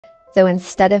So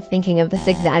instead of thinking of this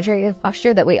exaggerated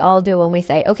posture that we all do when we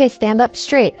say, okay, stand up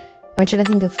straight, I want you to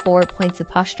think of 4 points of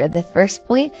posture. The first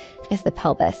point is the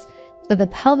pelvis. So the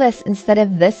pelvis, instead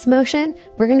of this motion,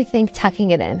 we're going to think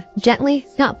tucking it in, gently,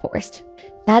 not forced.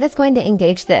 That is going to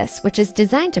engage this, which is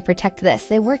designed to protect this.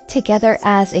 They work together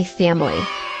as a family.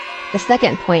 The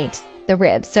second point, the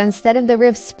ribs. So instead of the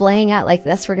ribs splaying out like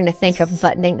this, we're going to think of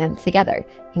buttoning them together,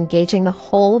 engaging the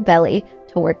whole belly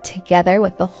to work together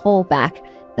with the whole back.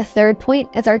 The third point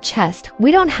is our chest.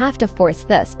 We don't have to force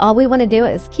this. All we want to do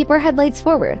is keep our head lights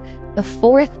forward. The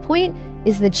fourth point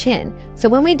is the chin. So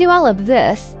when we do all of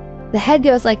this, the head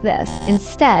goes like this.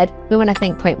 Instead, we want to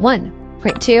think point 1,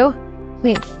 point 2,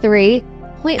 point 3,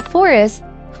 point 4 is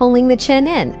pulling the chin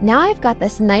in. Now I've got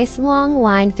this nice long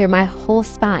line through my whole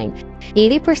spine.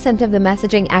 80% of the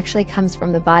messaging actually comes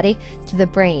from the body to the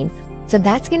brain. So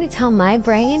that's going to tell my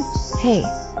brain, hey,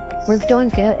 we're doing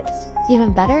good.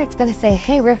 Even better, it's going to say,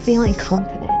 hey, we're feeling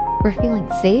confident. We're feeling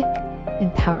safe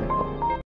and powerful.